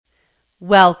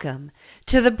Welcome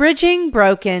to the Bridging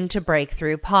Broken to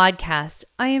Breakthrough podcast.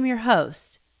 I am your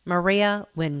host, Maria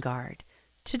Wingard.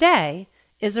 Today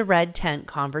is a Red Tent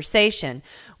Conversation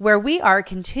where we are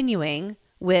continuing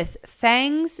with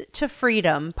Fangs to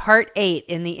Freedom, Part 8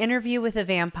 in the Interview with a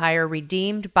Vampire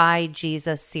Redeemed by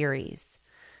Jesus series.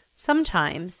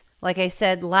 Sometimes, like I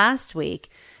said last week,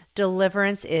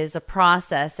 deliverance is a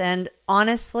process, and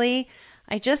honestly,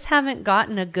 I just haven't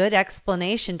gotten a good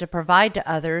explanation to provide to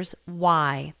others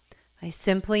why. I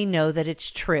simply know that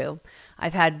it's true.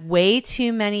 I've had way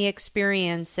too many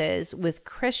experiences with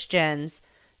Christians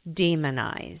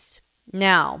demonized.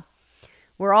 Now,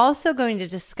 we're also going to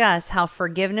discuss how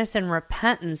forgiveness and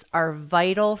repentance are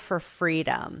vital for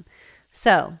freedom.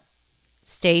 So,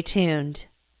 stay tuned.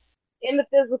 In the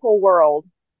physical world,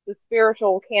 the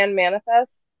spiritual can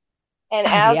manifest. And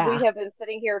Oh, as yeah. we have been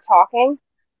sitting here talking,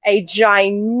 a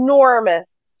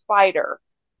ginormous spider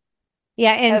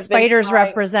Yeah, and has been spiders trying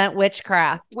represent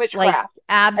witchcraft. Like, witchcraft.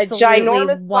 A absolutely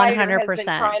ginormous spider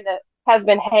 100%. has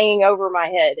been hanging over my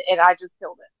head, and I just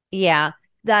killed it. Yeah,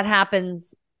 that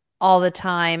happens all the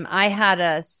time. I had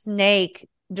a snake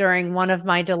during one of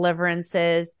my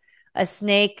deliverances. A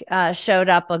snake showed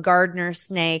up, a gardener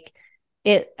snake.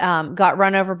 It got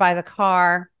run over by the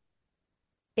car.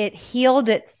 It healed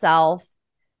itself,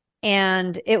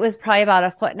 and it was probably about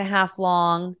 1.5 feet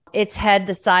long. Its head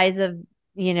the size of,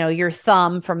 your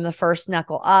thumb from the first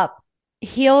knuckle up.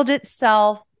 Healed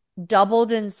itself,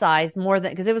 doubled in size more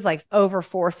than, because it was like over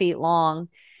 4 feet long.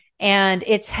 And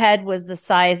its head was the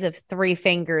size of 3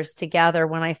 fingers together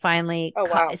when I finally Oh,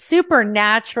 wow.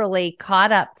 supernaturally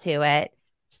caught up to it,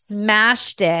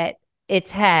 smashed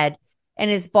its head,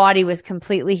 and his body was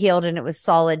completely healed and it was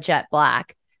solid jet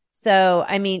black. So,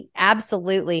 I mean,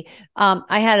 absolutely.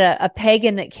 I had a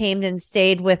pagan that came and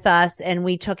stayed with us, and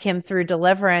we took him through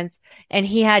deliverance, and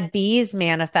he had bees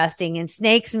manifesting and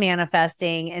snakes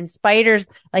manifesting and spiders.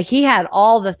 Like, he had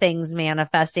all the things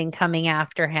manifesting coming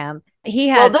after him. He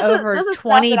Well, had over this is stuff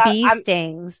 20 that bee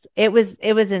stings. It was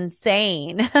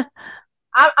insane. Go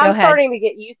I'm ahead. starting to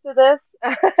get used to this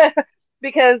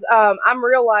because I'm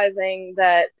realizing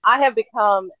that I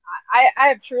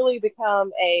have truly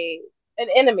become an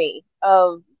enemy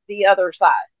of the other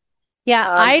side. Yeah,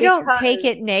 I don't take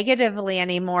Because it negatively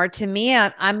anymore. To me,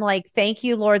 I'm like, thank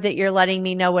you, Lord, that you're letting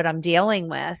me know what I'm dealing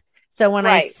with. So when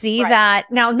I right, see right,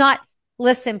 that, now,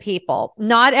 listen, people,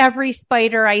 not every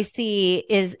spider I see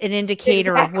is an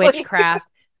indicator of exactly, witchcraft,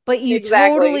 but you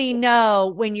exactly. totally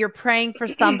know when you're praying for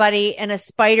somebody and a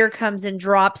spider comes and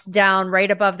drops down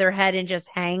right above their head and just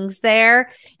hangs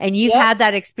there, and you've Yep, had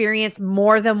that experience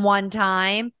more than one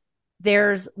time,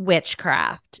 there's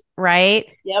witchcraft, right?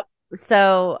 yep.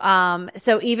 So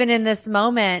even in this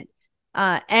moment,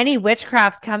 any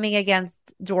witchcraft coming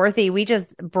against Dorothy, we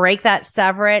just break that,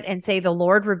 sever it, and say, the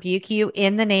Lord rebuke you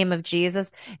in the name of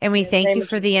Jesus. And we In the thank name you of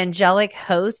for the Jesus. angelic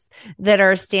hosts that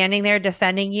are standing there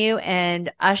defending you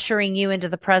and ushering you into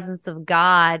the presence of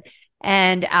God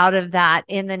and out of that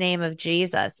in the name of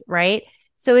Jesus, right?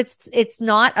 So it's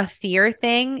not a fear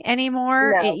thing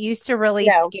anymore. It No, used to really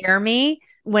no. scare me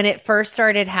when it first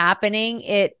started happening.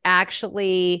 It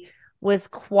actually was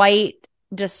quite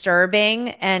disturbing.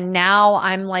 And now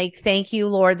I'm like, thank you,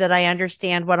 Lord, that I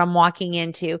understand what I'm walking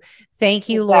into. Thank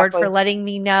you, Lord, for Exactly. letting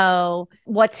me know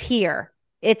what's here.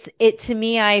 It to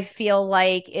me, I feel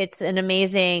like it's an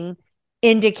amazing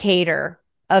indicator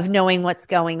of knowing what's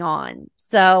going on.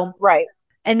 So, Right.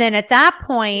 and then at that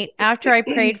point, after I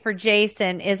prayed for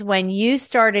Jason, is when you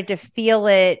started to feel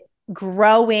it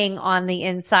growing on the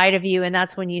inside of you. And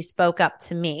that's when you spoke up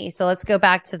to me. So let's go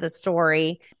back to the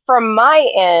story. From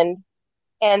my end,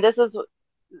 and this is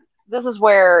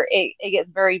where it gets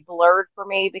very blurred for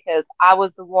me because I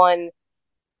was the one,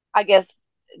 I guess,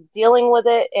 dealing with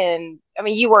it. And I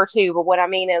mean, you were too, but what I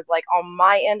mean is, like, on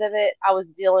my end of it, I was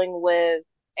dealing with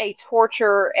a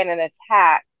torture and an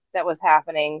attack that was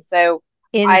happening. So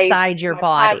Inside your my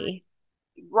time, body.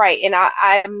 right. And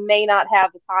I may not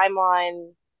have the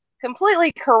timeline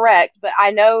completely correct, but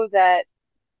I know that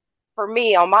for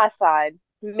me on my side,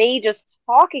 me just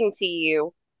talking to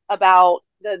you about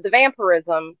the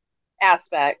vampirism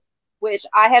aspect, which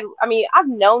I mean, I've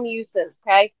known you since,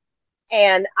 okay?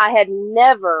 And I had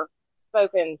never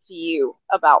spoken to you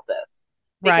about this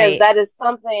because Right. that is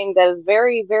something that is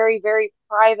very, very, very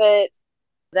private.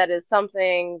 That is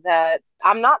something that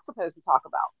I'm not supposed to talk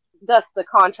about. Thus, the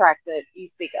contract that you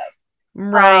speak of.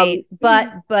 Right.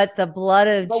 But the blood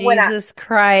of But when I, Jesus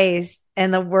Christ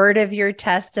and the word of your yes,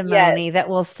 testimony that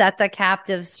will set the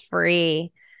captives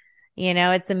free.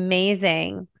 It's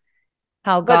amazing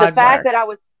how but the God fact that I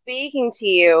works. was speaking to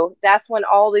you, that's when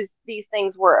all these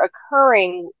things were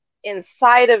occurring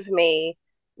inside of me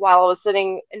while I was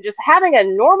sitting and just having a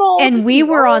normal, And just we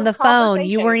were on normal the phone.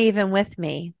 You conversation. weren't even with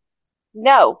me.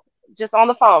 No, just on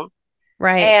the phone.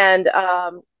 Right. And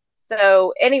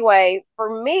so anyway,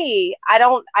 for me, I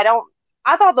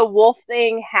thought the wolf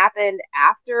thing happened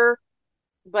after,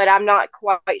 but I'm not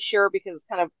quite sure because it's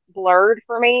kind of blurred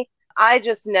for me. I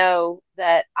just know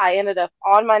that I ended up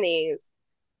on my knees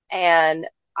and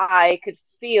I could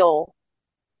feel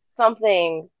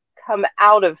something come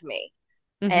out of me.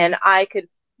 Hmm. And I could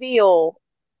feel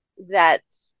that,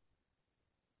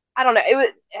 I don't know,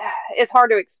 it's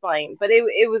hard to explain, but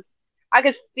it was, I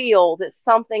could feel that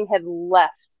something had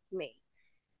left me.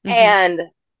 Hmm. And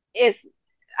it's,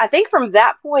 I think from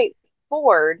that point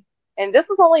forward, and this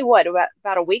was only what,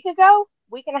 about a week ago,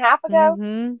 week and a half ago,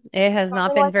 Hmm. It has not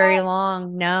something been like very that.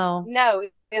 long. No. No,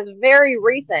 it's very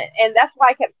recent. And that's why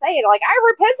I kept saying, like, I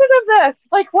repented of this.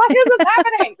 Like, why is this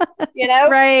happening? You know?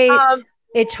 Right. Um,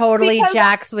 It totally because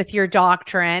jacks with your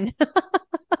doctrine.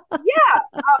 yeah,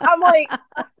 I'm like,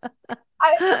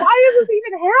 why is this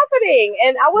even happening?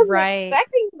 And I wasn't Right.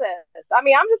 expecting this. I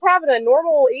mean, I'm just having a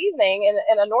normal evening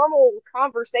and a normal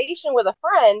conversation with a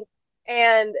friend,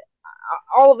 and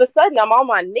all of a sudden I'm on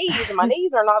my knees, and my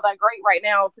knees are not that great right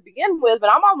now to begin with,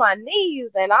 but I'm on my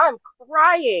knees and I'm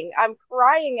crying. I'm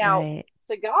crying out Right.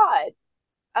 to God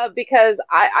because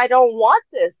I don't want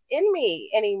this in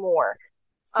me anymore.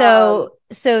 Um,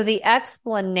 So the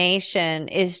explanation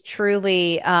is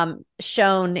truly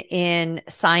shown in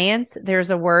science. There's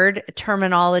a word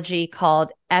terminology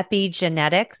called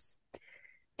epigenetics.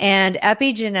 And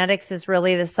epigenetics is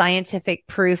really the scientific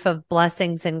proof of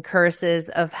blessings and curses,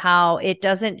 of how it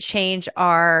doesn't change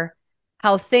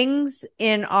how things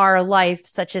in our life,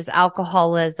 such as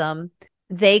alcoholism,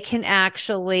 they can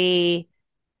actually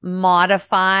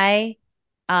modify,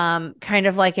 kind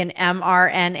of like an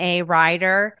mRNA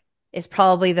writer is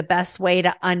probably the best way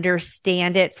to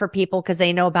understand it for people, because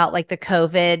they know about like the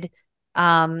COVID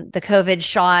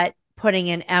shot,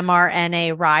 putting an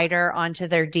mRNA writer onto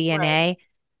their right. DNA.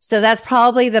 So that's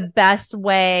probably the best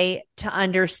way to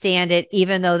understand it,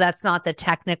 even though that's not the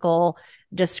technical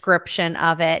description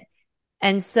of it.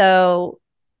 And so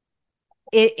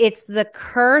it's the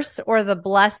curse or the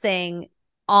blessing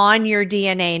on your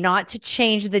DNA, not to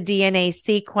change the DNA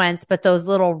sequence, but those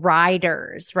little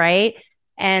riders, right?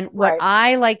 And what Right.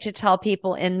 I like to tell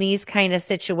people in these kind of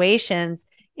situations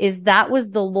is that was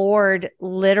the Lord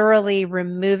literally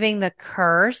removing the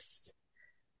curse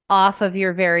off of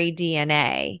your very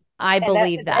DNA. I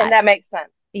believe And that. that makes sense.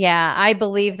 Yeah, I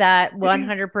believe that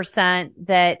 100%,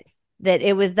 that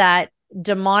it was that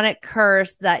demonic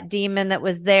curse, that demon that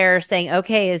was there saying,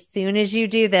 okay, as soon as you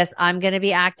do this, I'm going to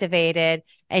be activated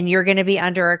and you're going to be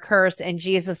under a curse. And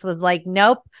Jesus was like,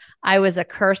 nope, I was a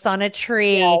curse on a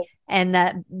tree. Yes.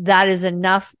 And that is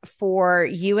enough for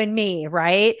you and me,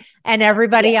 right? And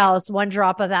everybody Yes. else, one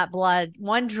drop of that blood,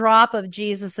 one drop of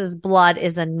Jesus's blood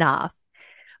is enough.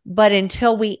 But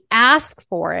until we ask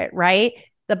for it, right?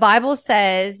 The Bible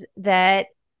says that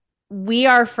we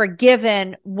are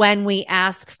forgiven when we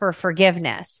ask for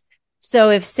forgiveness. So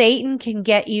if Satan can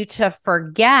get you to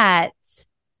forget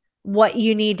what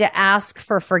you need to ask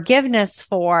for forgiveness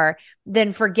for,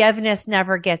 then forgiveness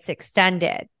never gets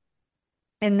extended.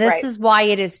 And this Right. is why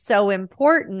it is so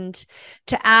important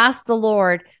to ask the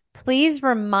Lord, please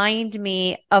remind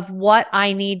me of what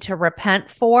I need to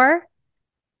repent for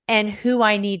and who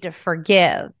I need to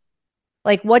forgive.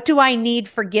 Like, what do I need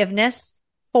forgiveness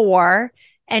for?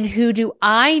 And who do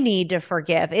I need to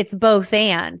forgive? It's both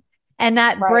and. And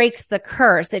that Right. breaks the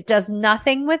curse. It does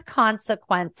nothing with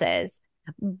consequences,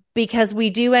 because we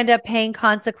do end up paying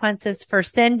consequences for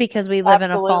sin because we live in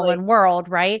a Absolutely. fallen world,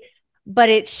 right? But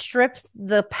it strips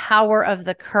the power of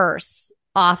the curse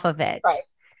off of it. Right.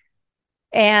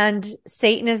 And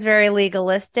Satan is very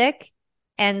legalistic,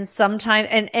 and sometimes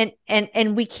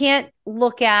and we can't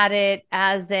look at it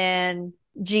as in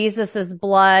Jesus's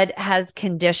blood has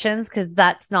conditions, because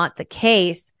that's not the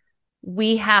case.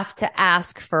 We have to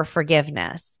ask for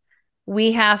forgiveness.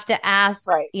 We have to ask,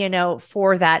 Right.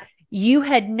 for that. You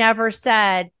had never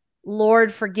said,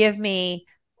 Lord, forgive me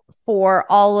for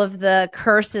all of the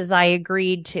curses I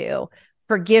agreed to.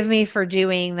 Forgive me for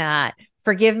doing that.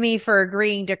 Forgive me for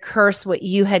agreeing to curse what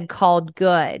you had called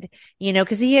good,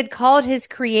 because he had called his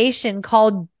creation,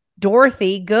 called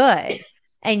Dorothy, good.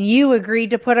 And you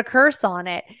agreed to put a curse on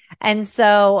it. And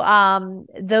so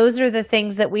those are the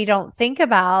things that we don't think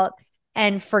about.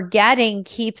 And forgetting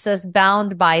keeps us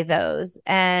bound by those.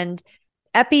 And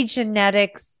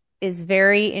epigenetics is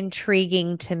very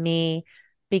intriguing to me,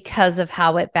 because of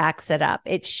how it backs it up.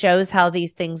 It shows how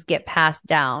these things get passed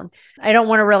down. I don't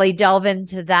want to really delve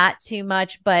into that too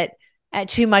much, but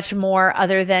too much more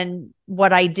other than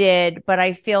what I did. But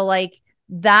I feel like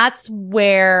that's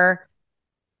where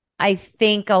I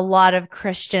think a lot of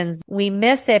Christians, we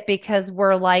miss it because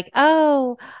we're like,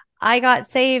 oh, I got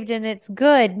saved and it's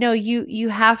good. No, you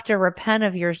have to repent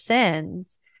of your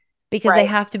sins because they Right.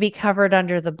 have to be covered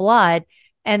under the blood.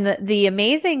 And the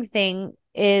amazing thing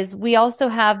is we also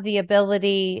have the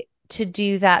ability to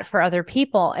do that for other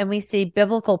people. And we see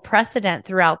biblical precedent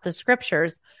throughout the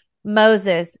scriptures.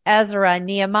 Moses, Ezra,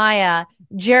 Nehemiah,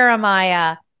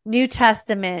 Jeremiah, New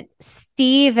Testament,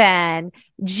 Stephen,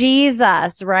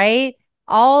 Jesus, right?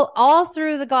 All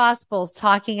through the gospels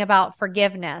talking about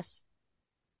forgiveness.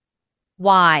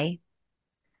 Why?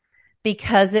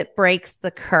 Because it breaks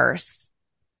the curse.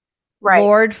 Right.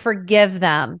 Lord, forgive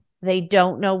them. They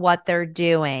don't know what they're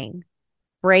doing.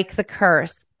 Break the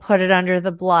curse, put it under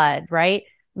the blood, right?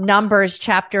 Numbers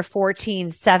chapter 14,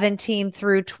 17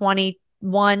 through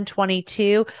 21,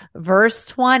 22, verse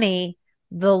 20,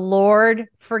 the Lord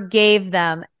forgave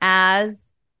them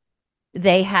as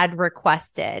they had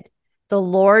requested. The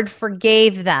Lord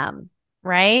forgave them,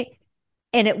 right?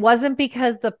 And it wasn't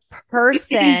because the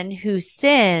person who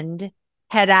sinned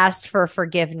had asked for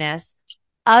forgiveness.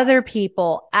 Other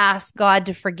people asked God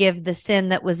to forgive the sin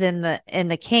that was in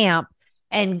the camp,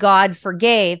 and God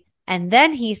forgave. And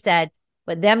then he said,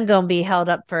 but them going to be held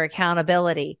up for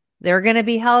accountability. They're going to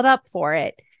be held up for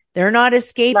it. They're not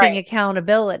escaping Right.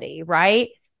 accountability, right?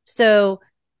 So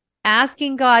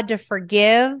asking God to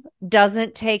forgive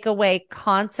doesn't take away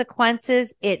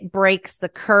consequences. It breaks the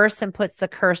curse and puts the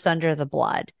curse under the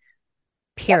blood,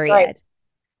 That's right. period.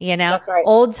 You know, That's right.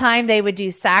 old time, they would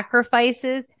do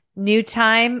sacrifices. New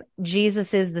time,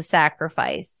 Jesus is the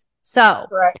sacrifice. So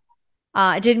Correct.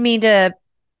 I didn't mean to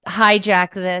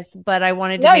hijack this, but I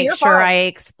wanted to No, make you're sure fine. I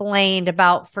explained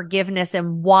about forgiveness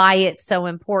and why it's so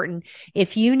important.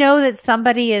 If you know that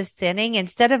somebody is sinning,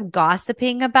 instead of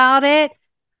gossiping about it,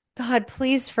 God,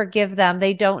 please forgive them.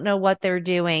 They don't know what they're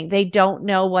doing. They don't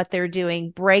know what they're doing.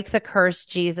 Break the curse,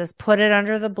 Jesus. Put it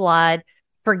under the blood.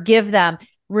 Forgive them.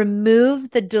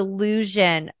 Remove the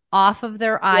delusion off of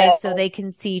their eyes Yes. so they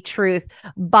can see truth.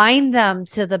 Bind them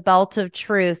to the belt of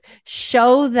truth.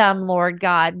 Show them, Lord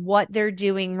God, what they're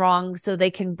doing wrong so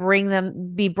they can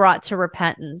be brought to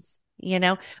repentance,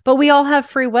 But we all have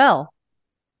free will.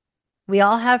 We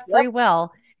all have Yep. free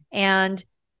will. And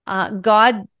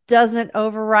God doesn't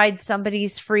override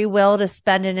somebody's free will to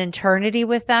spend an eternity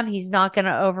with them. He's not going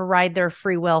to override their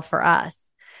free will for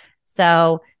us.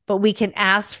 So, but we can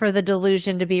ask for the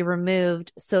delusion to be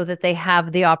removed so that they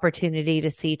have the opportunity to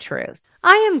see truth.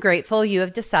 I am grateful you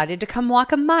have decided to come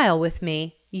walk a mile with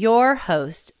me, your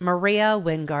host, Maria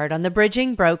Wingard, on the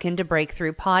Bridging Broken to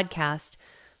Breakthrough podcast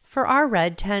for our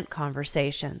Red Tent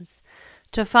Conversations.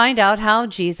 To find out how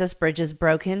Jesus bridges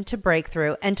broken to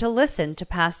breakthrough and to listen to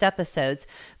past episodes,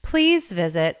 please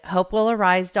visit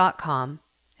hopewillarise.com.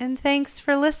 And thanks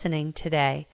for listening today.